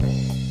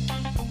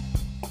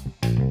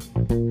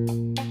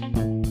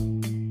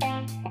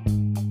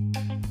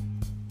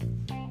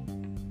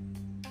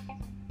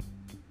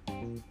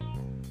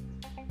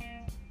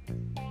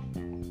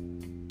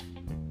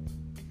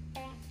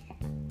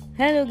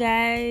Hello,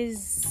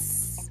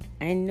 guys.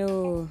 I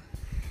know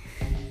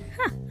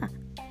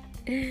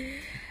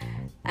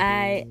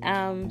I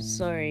am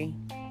sorry.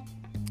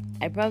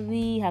 I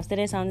probably have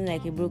started sounding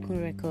like a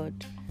broken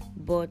record,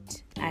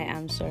 but I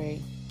am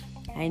sorry.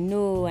 I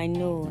know.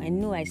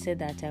 I said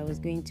that I was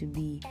going to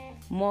be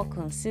more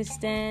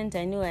consistent.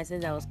 I know I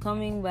said I was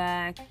coming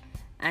back,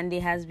 and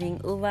it has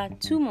been over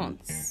 2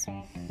 months.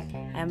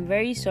 I'm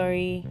very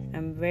sorry.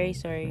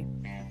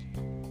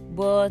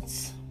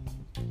 But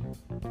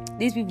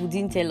these people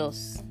didn't tell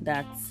us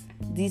that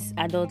this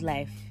adult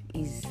life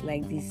is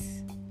like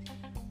this.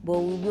 But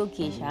we'll be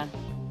okay, Sha.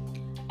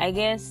 I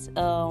guess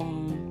I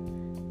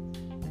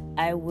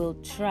will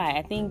try.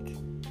 I think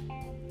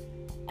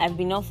I've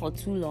been off for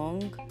too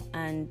long,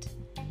 and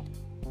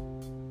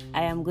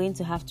I am going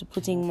to have to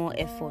put in more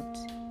effort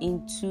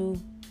into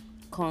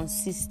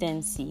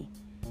consistency,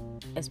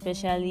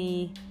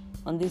 especially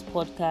on this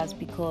podcast,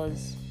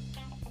 because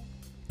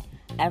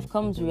I've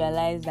come to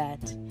realize that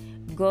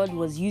God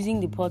was using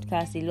the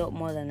podcast a lot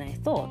more than I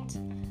thought,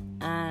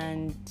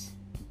 and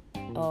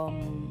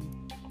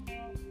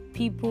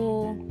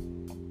people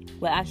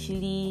were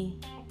actually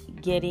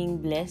getting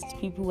blessed,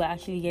 people were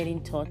actually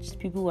getting touched,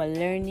 people were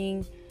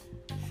learning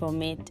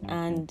from it,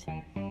 and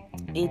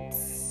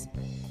it's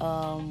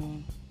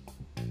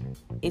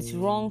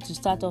wrong to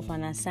start off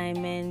an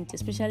assignment,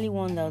 especially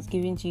one that was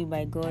given to you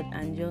by God,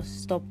 and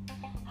just stop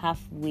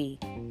halfway.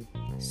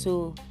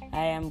 So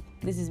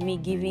this is me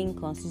giving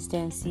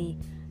consistency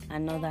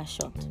another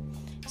shot.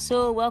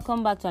 So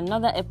welcome back to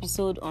another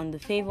episode on the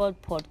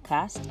Favored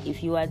Podcast.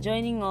 If you are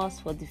joining us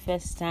for the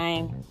first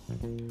time,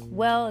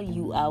 well,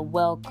 you are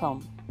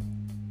welcome.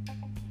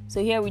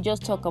 So here we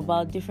just talk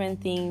about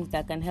different things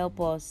that can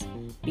help us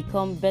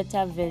become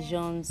better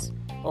versions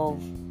of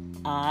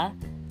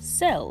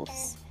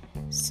ourselves.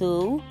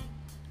 So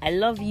I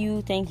love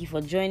you. Thank you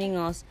for joining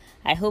us.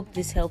 I hope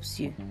this helps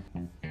you.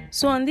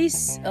 So on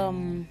this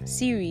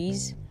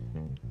series,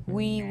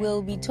 we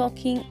will be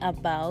talking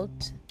about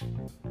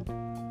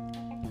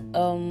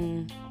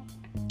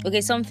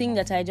something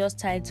that I just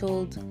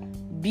titled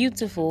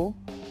Beautiful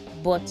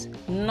but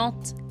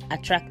Not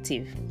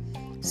Attractive.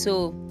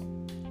 So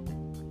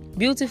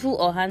beautiful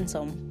or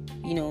handsome,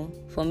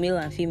 for male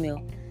and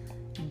female,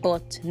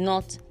 but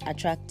not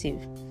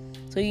attractive.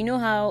 So you know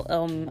how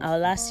our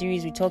last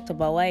series we talked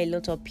about why a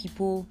lot of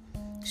people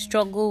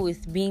struggle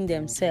with being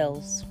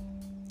themselves.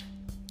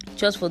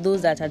 Just for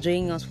those that are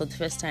joining us for the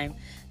first time,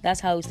 that's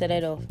how we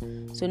started off.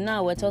 So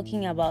now we're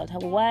talking about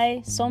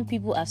why some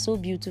people are so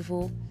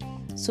beautiful,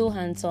 so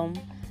handsome,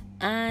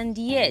 and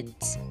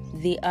yet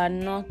they are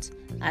not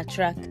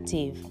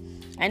attractive.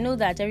 I know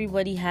that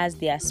everybody has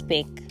their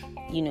spec,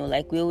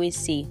 like we always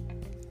say.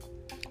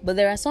 But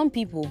there are some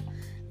people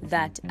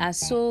that are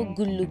so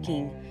good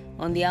looking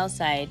on the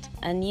outside,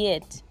 and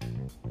yet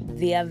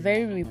they are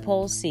very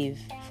repulsive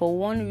for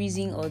one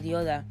reason or the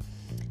other.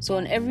 So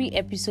on every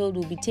episode,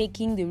 we'll be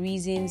taking the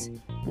reasons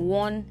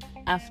one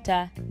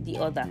after the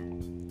other.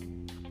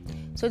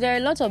 So there are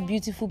a lot of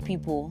beautiful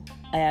people,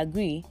 I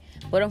agree.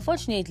 But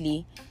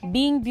unfortunately,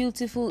 being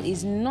beautiful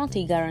is not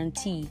a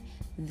guarantee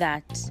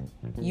that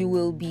you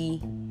will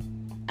be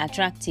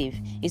attractive.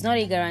 It's not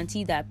a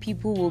guarantee that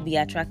people will be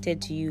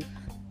attracted to you.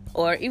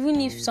 Or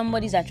even if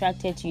somebody's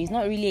attracted to you, it's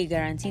not really a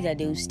guarantee that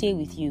they will stay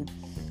with you.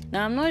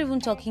 Now, I'm not even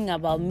talking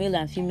about male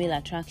and female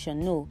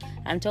attraction. No,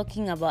 I'm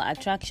talking about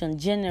attraction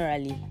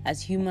generally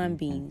as human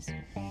beings.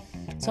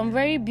 Some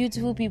very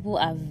beautiful people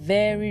are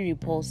very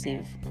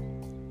repulsive.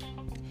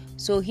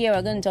 So here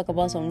we're going to talk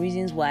about some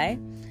reasons why.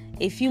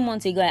 A few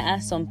months ago, I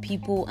asked some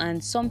people,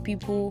 and some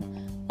people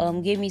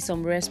gave me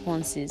some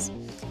responses.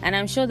 And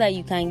I'm sure that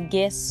you can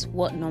guess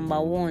what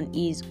number one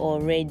is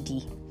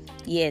already.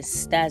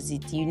 Yes, that's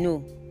it.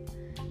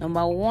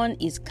 Number one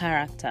is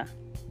character.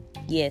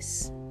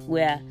 Yes,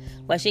 we're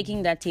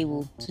shaking that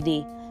table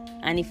today.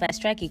 And if I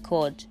strike a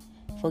chord,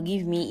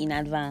 forgive me in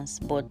advance.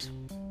 But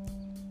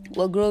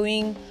we're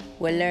growing,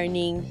 we're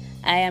learning.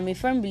 I am a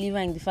firm believer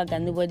in the fact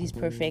that nobody's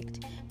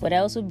perfect, but I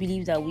also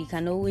believe that we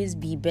can always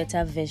be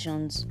better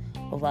versions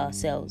of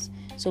ourselves.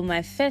 So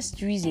my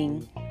first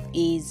reason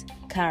is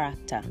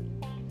character.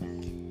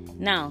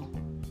 Now,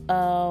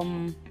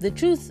 the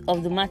truth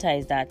of the matter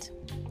is that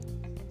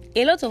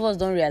a lot of us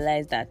don't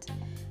realize that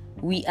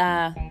we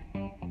are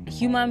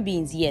human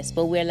beings, yes,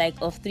 but we're like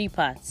of three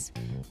parts.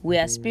 We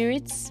are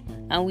spirits,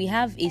 and we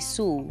have a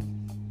soul,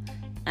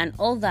 and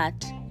all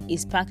that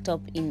is packed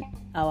up in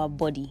our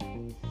body.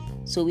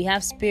 So we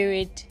have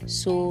spirit,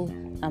 soul,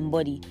 and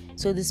body.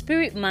 So the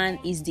spirit man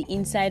is the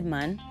inside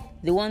man,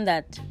 the one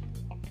that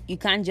you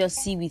can't just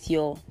see with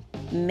your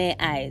mere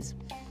eyes,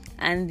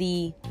 and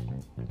the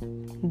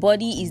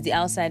body is the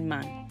outside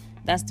man.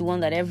 That's the one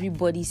that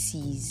everybody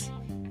sees,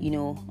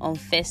 on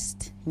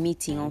first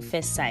meeting, on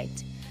first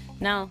sight.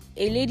 Now,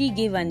 a lady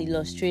gave an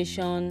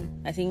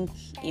illustration, I think,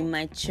 in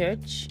my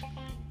church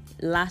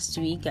last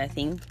week, I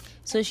think.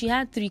 So she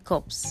had 3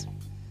 cups.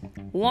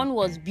 One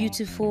was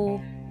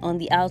beautiful on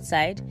the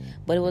outside,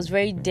 but it was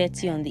very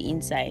dirty on the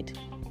inside.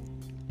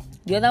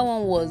 The other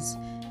one was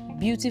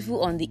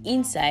beautiful on the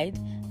inside,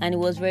 and it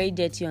was very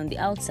dirty on the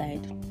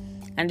outside.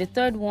 And the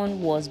third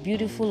one was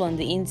beautiful on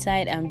the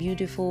inside and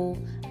beautiful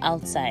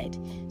outside.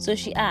 So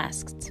she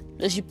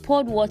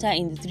poured water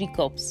in the 3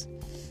 cups.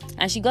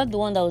 And she got the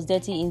one that was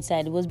dirty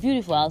inside. It was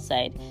beautiful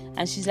outside.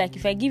 And she's like,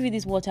 if I give you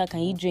this water,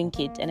 can you drink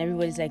it? And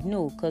everybody's like,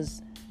 no,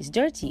 because it's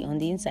dirty on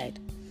the inside.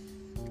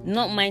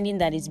 Not minding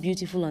that it's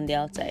beautiful on the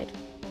outside.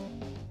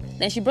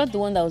 Then she brought the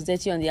one that was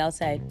dirty on the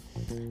outside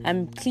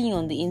and clean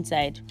on the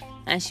inside.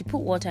 And she put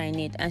water in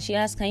it. And she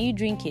asked, can you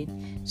drink it?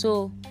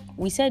 So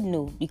we said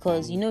no,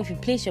 because if you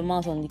place your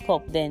mouth on the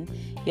cup, then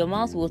your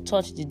mouth will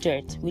touch the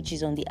dirt, which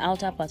is on the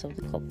outer part of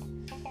the cup.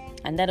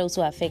 And that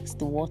also affects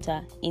the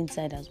water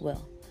inside as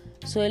well.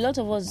 So a lot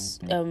of us,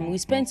 we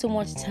spend so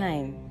much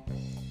time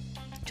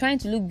trying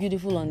to look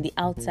beautiful on the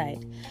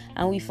outside,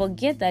 and we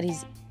forget that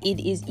it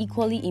is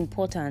equally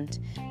important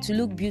to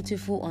look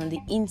beautiful on the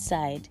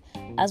inside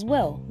as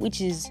well, which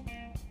is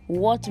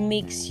what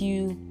makes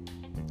you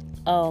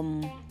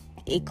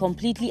a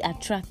completely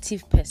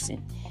attractive person,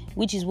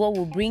 which is what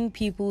will bring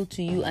people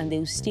to you and they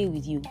will stay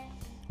with you,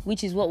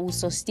 which is what will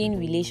sustain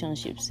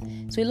relationships.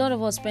 So a lot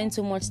of us spend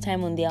so much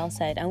time on the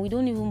outside and we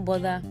don't even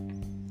bother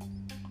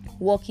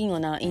working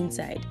on our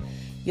inside.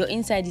 Your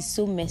inside is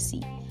so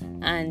messy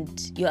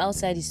and your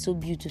outside is so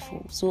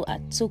beautiful,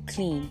 so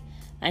clean,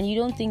 and you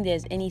don't think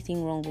there's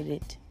anything wrong with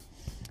it.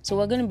 So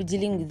we're going to be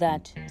dealing with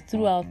that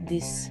throughout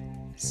this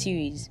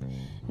series.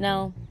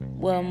 Now,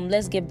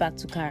 let's get back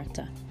to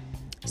character.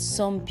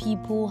 Some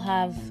people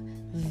have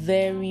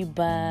very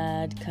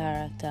bad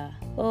character.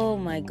 Oh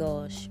my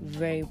gosh,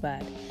 very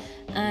bad.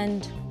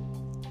 And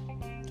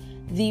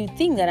the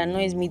thing that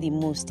annoys me the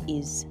most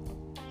is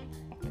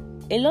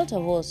a lot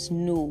of us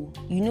know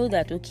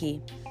that,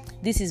 okay,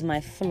 this is my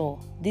flaw.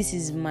 This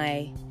is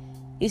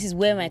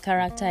where my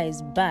character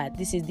is bad.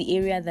 This is the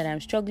area that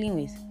I'm struggling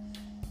with.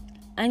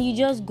 And you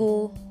just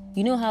go,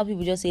 how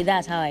people just say,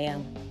 that's how I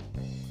am.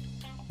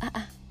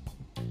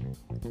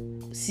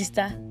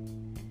 Sister,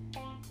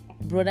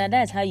 brother,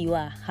 that's how you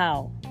are.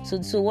 How?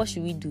 So what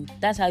should we do?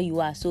 That's how you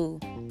are. So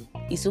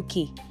it's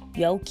okay.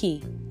 You are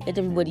okay. Let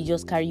everybody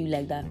just carry you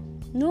like that.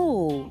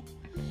 No.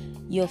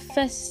 Your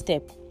first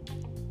step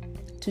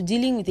to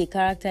dealing with a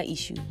character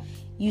issue,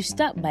 you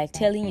start by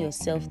telling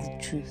yourself the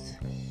truth.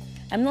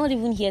 I'm not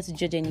even here to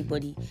judge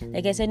anybody.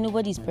 Like I said,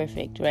 nobody is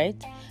perfect, right?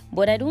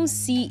 But I don't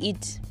see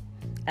it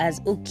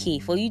as okay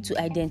for you to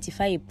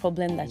identify a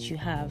problem that you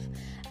have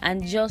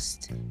and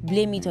just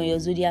blame it on your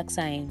zodiac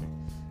sign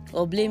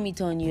or blame it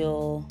on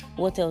your,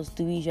 what else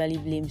do we usually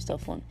blame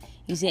stuff on?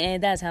 You say,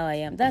 that's how I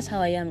am. That's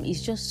how I am.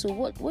 It's just, so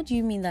what do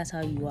you mean that's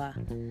how you are?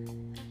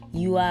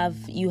 You have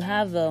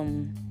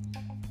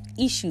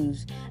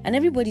issues and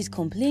everybody's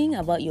complaining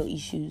about your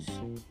issues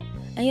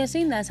and you're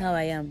saying that's how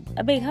I am.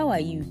 I beg, how are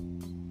you?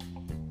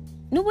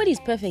 Nobody is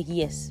perfect,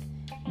 yes,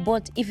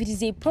 but if it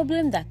is a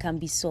problem that can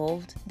be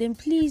solved, then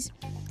please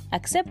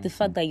accept the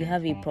fact that you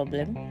have a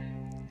problem,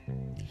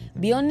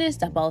 be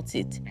honest about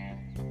it,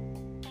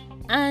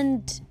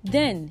 and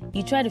then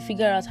you try to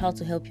figure out how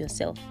to help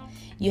yourself.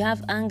 You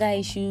have anger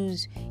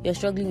issues, you're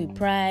struggling with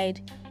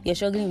pride, you're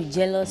struggling with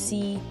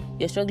jealousy,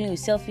 you're struggling with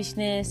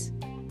selfishness,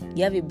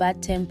 you have a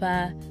bad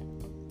temper,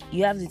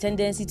 you have the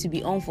tendency to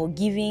be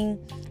unforgiving,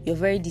 you're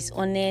very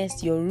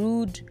dishonest, you're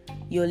rude,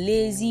 you're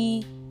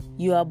lazy,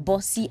 you are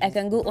bossy. I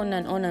can go on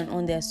and on and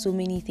on. There are so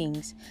many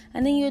things.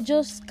 And then you're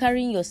just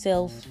carrying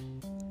yourself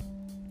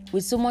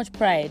with so much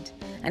pride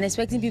and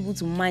expecting people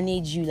to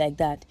manage you like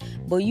that.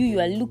 But you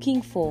are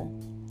looking for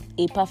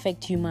a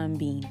perfect human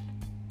being.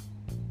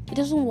 It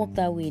doesn't work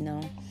that way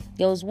now.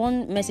 There was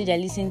one message I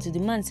listened to. The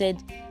man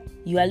said,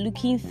 you are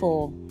looking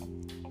for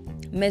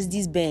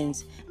Mercedes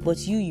Benz, but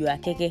you are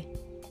Keke.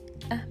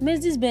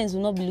 Mercedes Benz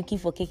will not be looking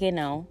for Keke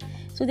now.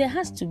 So there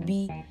has to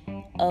be,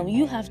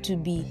 you have to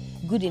be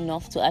good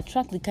enough to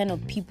attract the kind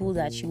of people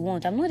that you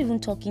want. I'm not even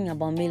talking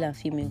about male and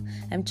female.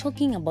 I'm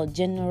talking about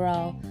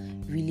general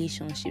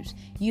relationships.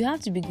 You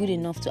have to be good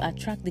enough to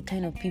attract the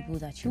kind of people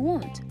that you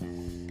want.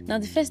 Now,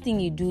 the first thing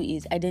you do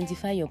is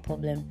identify your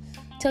problem.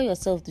 Tell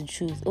yourself the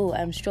truth. Oh,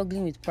 I'm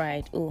struggling with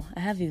pride. Oh, I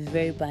have a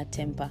very bad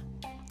temper.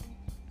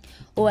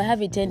 Oh, I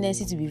have a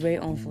tendency to be very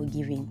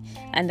unforgiving.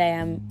 And I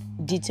am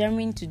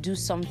determined to do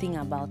something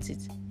about it.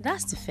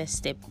 That's the first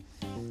step.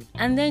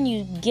 And then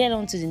you get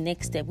on to the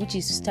next step, which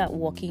is to start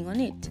working on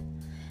it.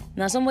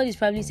 Now, somebody's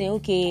probably saying,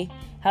 okay,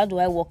 how do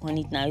I work on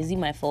it now? Is it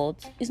my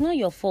fault? It's not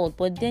your fault,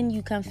 but then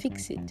you can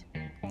fix it.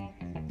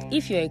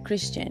 If you're a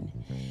Christian,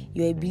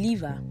 you're a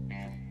believer,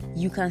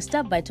 you can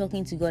start by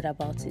talking to God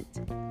about it.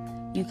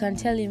 You can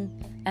tell him,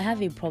 I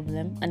have a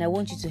problem and I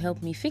want you to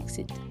help me fix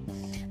it.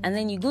 And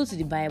then you go to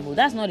the Bible.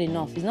 That's not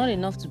enough. It's not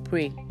enough to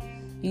pray.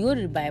 You go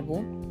to the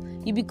Bible,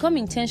 you become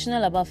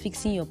intentional about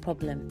fixing your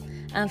problem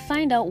and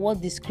find out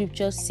what the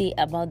scriptures say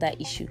about that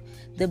issue.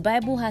 The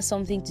Bible has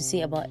something to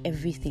say about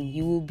everything.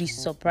 You will be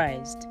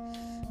surprised.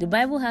 The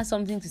Bible has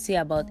something to say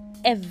about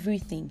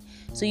everything.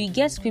 So you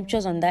get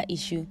scriptures on that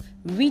issue,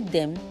 read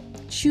them,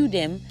 chew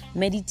them,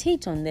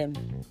 meditate on them,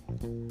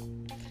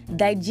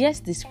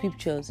 digest the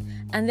scriptures,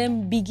 and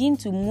then begin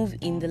to move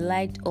in the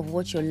light of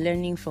what you're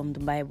learning from the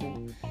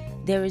Bible.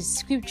 There is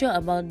scripture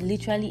about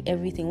literally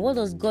everything. What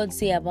does God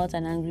say about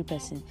an angry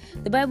person?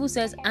 The Bible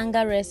says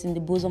anger rests in the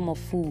bosom of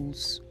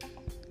fools.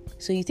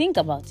 So you think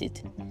about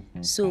it.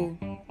 So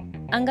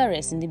anger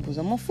rests in the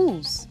bosom of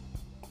fools.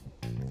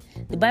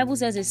 The Bible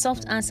says a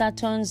soft answer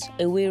turns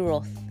away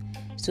wrath.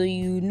 So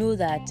you know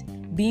that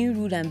being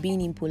rude and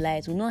being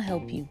impolite will not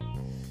help you.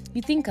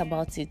 You think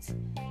about it.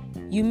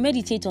 You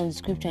meditate on the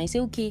scripture and you say,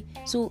 okay,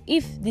 so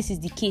if this is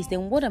the case,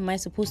 then what am I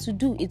supposed to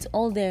do? It's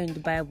all there in the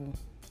Bible.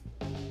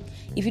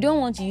 If you don't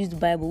want to use the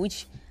Bible,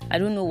 which I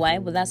don't know why,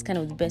 but that's kind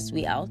of the best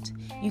way out,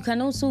 you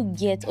can also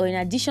get, or in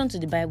addition to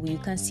the Bible, you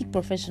can seek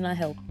professional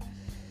help.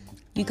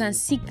 You can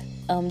seek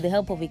the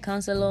help of a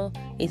counselor,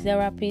 a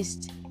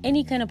therapist,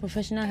 any kind of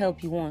professional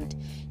help you want.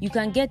 You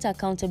can get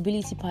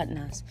accountability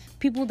partners,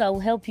 people that will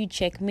help you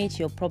checkmate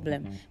your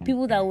problem,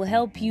 people that will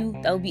help you,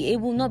 that will be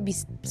able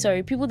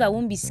people that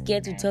won't be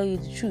scared to tell you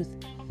the truth,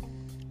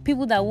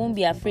 people that won't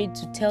be afraid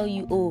to tell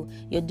you, oh,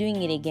 you're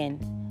doing it again,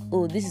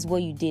 oh, this is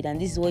what you did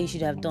and this is what you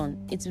should have done.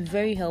 It's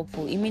very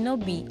helpful. It may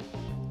not be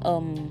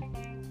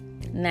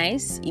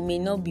nice, it may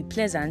not be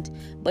pleasant,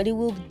 but it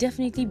will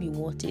definitely be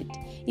worth it.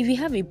 If you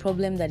have a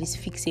problem that is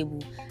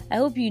fixable, I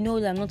hope you know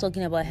that I'm not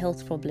talking about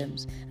health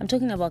problems. I'm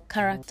talking about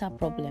character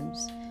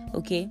problems.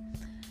 Okay?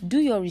 Do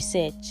your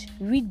research,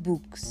 read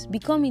books,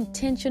 become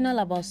intentional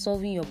about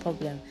solving your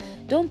problem.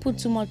 Don't put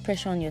too much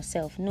pressure on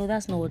yourself. No,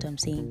 that's not what I'm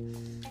saying.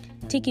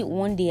 Take it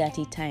one day at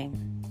a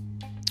time.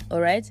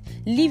 Alright?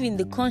 Live in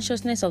the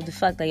consciousness of the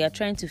fact that you're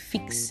trying to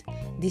fix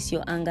this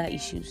your anger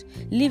issues.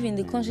 Live in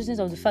the consciousness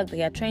of the fact that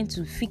you're trying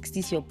to fix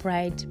this your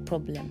pride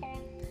problem.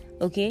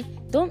 Okay?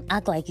 Don't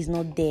act like it's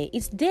not there.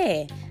 It's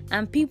there.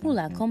 And people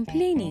are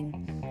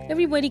complaining.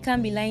 Everybody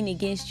can't be lying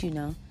against you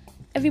now.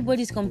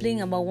 Everybody's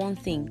complaining about one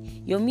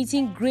thing. You're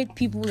meeting great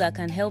people that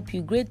can help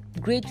you, great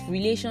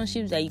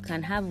relationships that you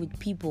can have with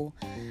people,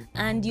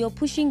 and you're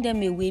pushing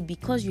them away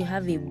because you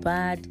have a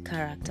bad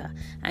character.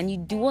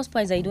 And the worst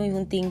part is that you don't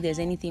even think there's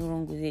anything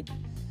wrong with it.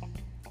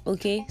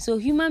 Okay? So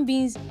human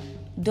beings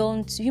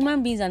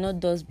are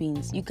not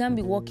dustbins. You can't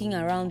be walking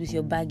around with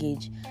your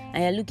baggage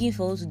and you're looking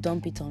for who to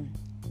dump it on.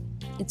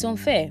 It's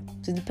unfair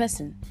to the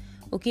person.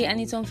 Okay? And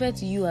it's unfair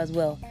to you as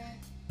well.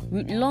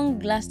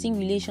 Long-lasting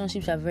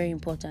relationships are very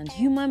important.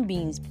 Human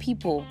beings,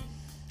 people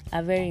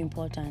are very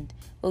important.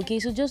 Okay,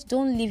 so just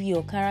don't leave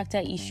your character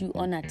issue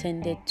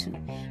unattended to,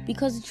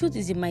 because the truth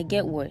is it might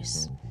get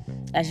worse.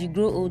 As you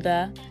grow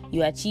older,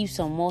 you achieve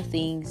some more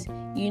things.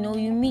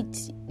 You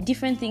meet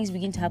different things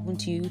begin to happen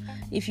to you.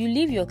 If you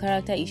leave your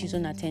character issues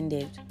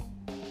unattended,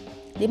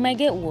 they might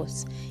get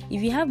worse.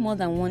 If you have more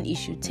than one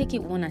issue, take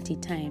it one at a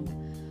time.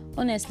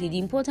 Honestly, the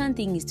important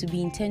thing is to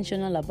be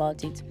intentional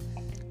about it.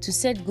 To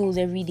set goals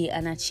every day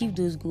and achieve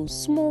those goals,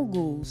 small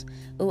goals.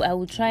 Oh, I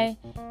will try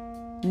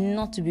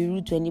not to be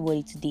rude to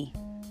anybody today,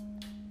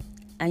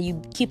 and you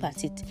keep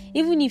at it.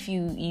 Even if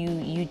you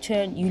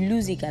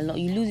lose it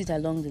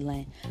along the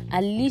line,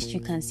 at least you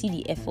can see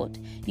the effort.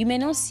 You may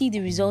not see the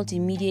result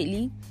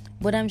immediately,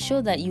 but I'm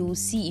sure that you will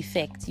see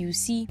effect. You will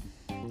see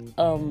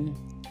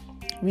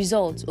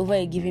results over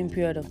a given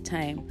period of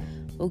time.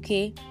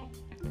 Okay.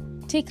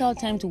 Take out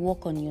time to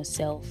work on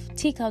yourself.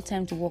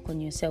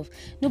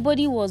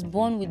 Nobody was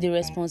born with the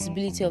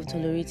responsibility of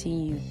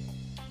tolerating you.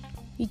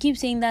 You keep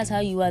saying that's how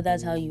you are.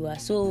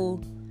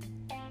 So,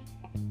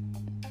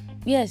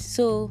 yes,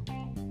 do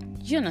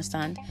you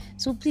understand?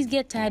 So please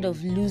get tired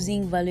of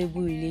losing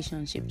valuable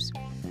relationships.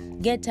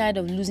 Get tired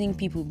of losing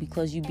people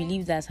because you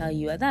believe that's how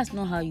you are. That's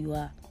not how you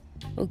are.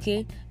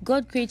 Okay?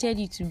 God created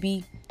you to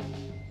be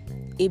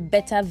a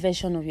better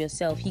version of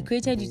yourself. He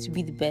created you to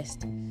be the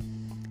best.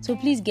 So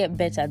please get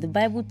better. The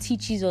Bible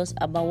teaches us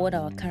about what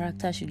our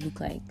character should look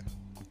like.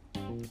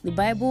 The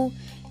Bible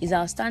is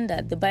our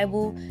standard. The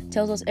Bible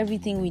tells us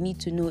everything we need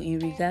to know in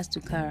regards to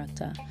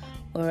character.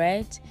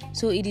 Alright?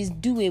 So it is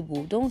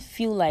doable. Don't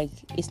feel like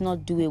it's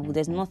not doable.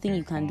 There's nothing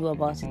you can do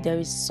about it. There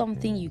is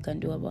something you can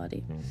do about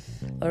it.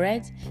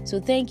 Alright? So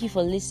thank you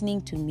for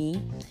listening to me.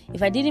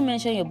 If I didn't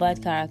mention your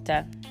bad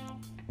character,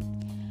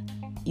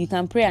 you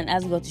can pray and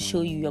ask God to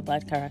show you your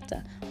bad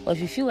character. Or if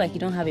you feel like you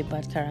don't have a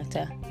bad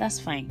character, that's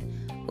fine.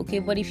 Okay,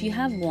 but if you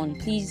have one,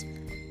 please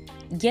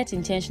get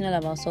intentional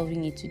about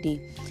solving it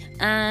today.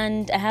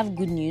 And I have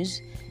good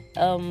news.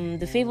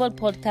 The Favored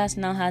Podcast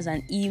now has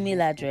an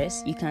email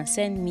address. You can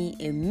send me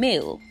a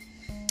mail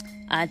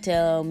at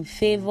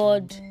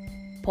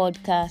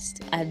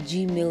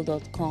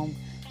favoredpodcast@gmail.com.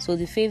 So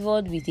the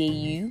favored with a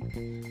U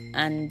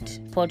and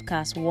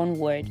podcast one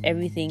word,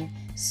 everything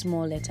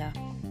small letter,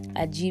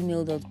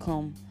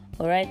 @gmail.com.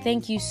 Alright,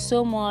 thank you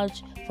so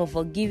much for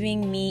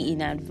forgiving me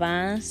in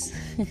advance.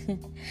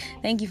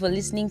 Thank you for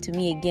listening to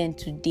me again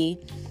today,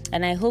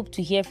 and I hope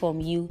to hear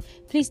from you.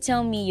 Please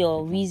tell me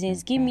your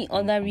reasons. Give me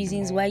other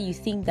reasons why you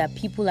think that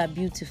people are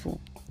beautiful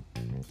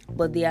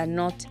but they are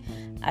not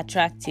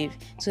attractive,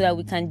 so that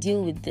we can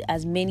deal with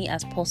as many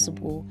as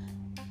possible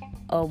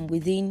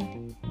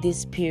within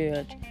this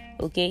period.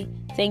 Okay,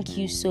 thank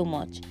you so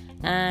much.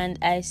 And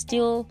I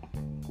still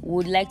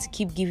would like to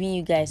keep giving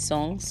you guys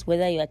songs,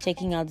 whether you are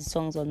checking out the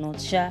songs or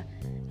not. Sure,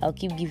 I'll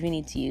keep giving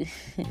it to you.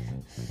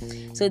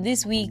 So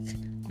this week,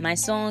 my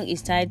song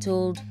is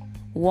titled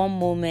One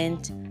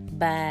Moment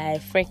by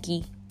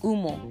Freke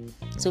Umoh.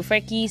 So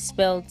Freke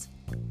spelled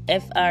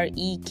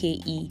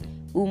Freke.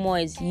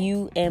 Umoh is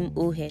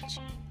Umoh.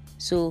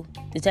 So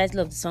the title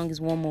of the song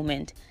is One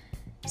Moment.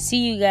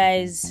 See you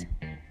guys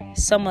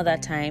some other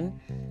time.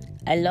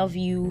 I love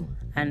you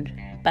and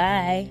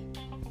bye.